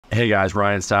Hey guys,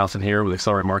 Ryan Stylson here with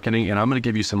Accelerate Marketing, and I'm going to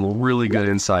give you some really good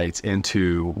insights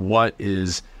into what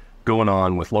is going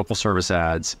on with local service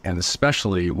ads, and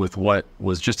especially with what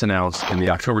was just announced in the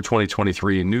October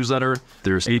 2023 newsletter.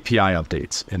 There's API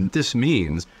updates, and this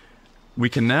means we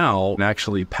can now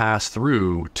actually pass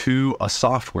through to a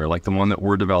software like the one that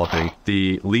we're developing,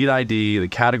 the lead ID, the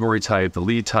category type, the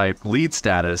lead type, lead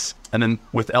status, and then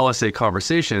with LSA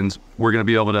conversations, we're going to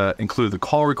be able to include the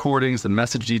call recordings, the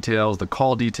message details, the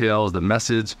call details, the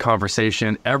message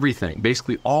conversation, everything,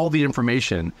 basically all the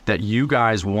information that you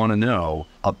guys want to know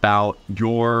about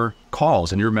your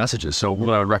calls and your messages. So what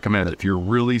I would recommend is if you're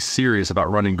really serious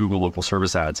about running Google local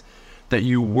service ads, that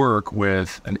you work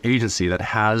with an agency that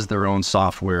has their own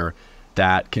software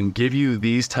that can give you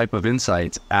these type of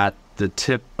insights at the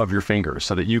tip of your fingers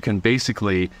so that you can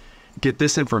basically get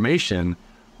this information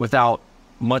without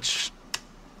much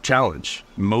challenge.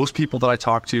 Most people that I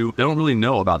talk to, they don't really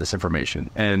know about this information.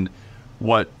 And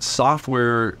what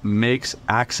software makes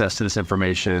access to this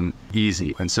information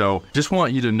easy. And so just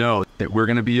want you to know that we're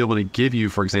going to be able to give you,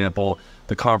 for example,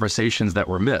 the conversations that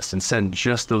were missed and send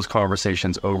just those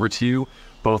conversations over to you,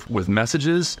 both with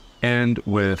messages and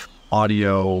with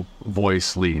audio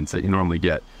voice leads that you normally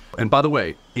get. And by the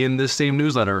way, in this same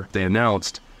newsletter, they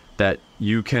announced that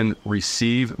you can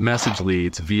receive message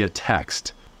leads via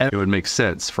text. And it would make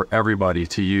sense for everybody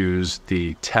to use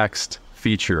the text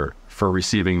feature for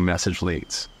receiving message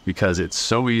leads because it's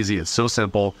so easy, it's so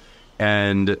simple.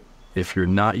 And if you're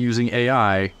not using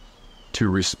AI to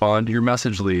respond to your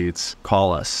message leads,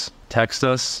 call us, text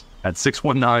us at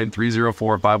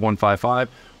 619-304-5155.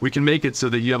 We can make it so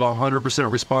that you have a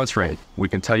 100% response rate. We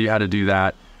can tell you how to do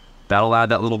that. That'll add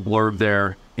that little blurb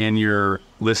there in your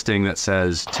listing that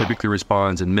says typically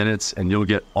responds in minutes, and you'll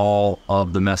get all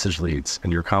of the message leads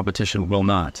and your competition will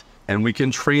not. And we can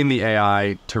train the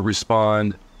AI to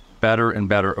respond better and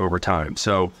better over time.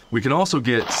 So we can also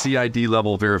get CID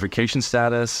level verification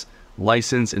status,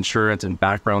 license, insurance, and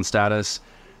background status.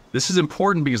 This is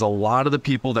important because a lot of the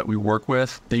people that we work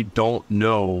with, they don't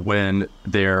know when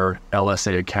their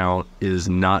LSA account is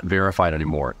not verified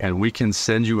anymore. And we can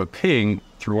send you a ping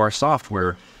through our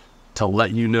software to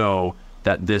let you know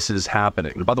that this is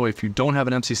happening. And by the way, if you don't have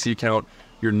an MCC account,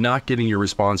 you're not getting your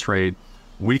response rate.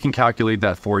 We can calculate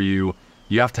that for you.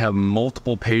 You have to have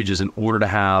multiple pages in order to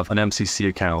have an MCC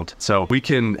account. So we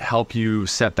can help you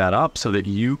set that up so that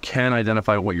you can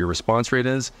identify what your response rate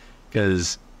is,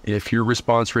 because if your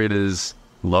response rate is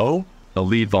low, the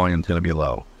lead volume is going to be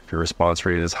low. If your response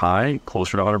rate is high,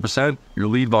 closer to 100%, your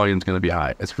lead volume is going to be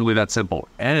high. It's really that simple.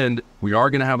 And we are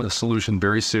going to have a solution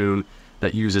very soon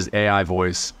that uses AI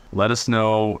voice. Let us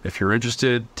know if you're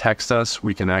interested, text us.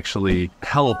 We can actually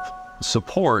help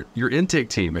support your intake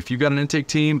team. If you've got an intake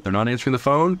team, they're not answering the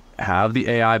phone, have the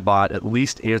AI bot at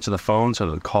least answer the phone so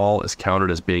that the call is counted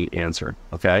as being answered,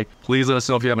 okay? Please let us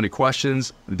know if you have any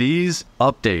questions. These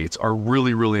updates are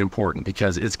really, really important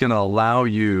because it's gonna allow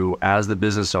you as the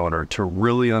business owner to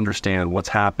really understand what's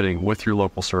happening with your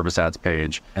local service ads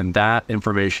page. And that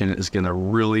information is gonna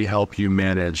really help you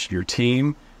manage your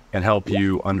team and help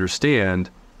you understand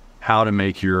how to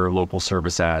make your local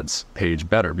service ads page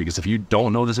better. Because if you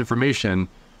don't know this information,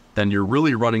 then you're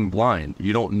really running blind.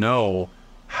 You don't know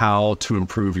how to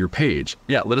improve your page.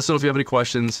 Yeah, let us know if you have any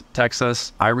questions, text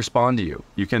us, I respond to you.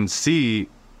 You can see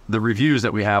the reviews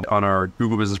that we have on our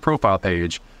Google Business Profile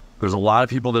page. There's a lot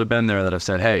of people that have been there that have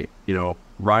said, hey, you know,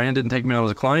 Ryan didn't take me on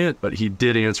as a client, but he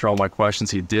did answer all my questions.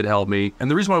 He did help me.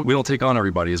 And the reason why we don't take on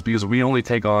everybody is because we only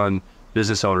take on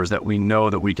business owners that we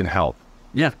know that we can help.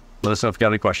 Yeah. Let us know if you got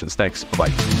any questions. Thanks.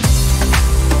 Bye-bye.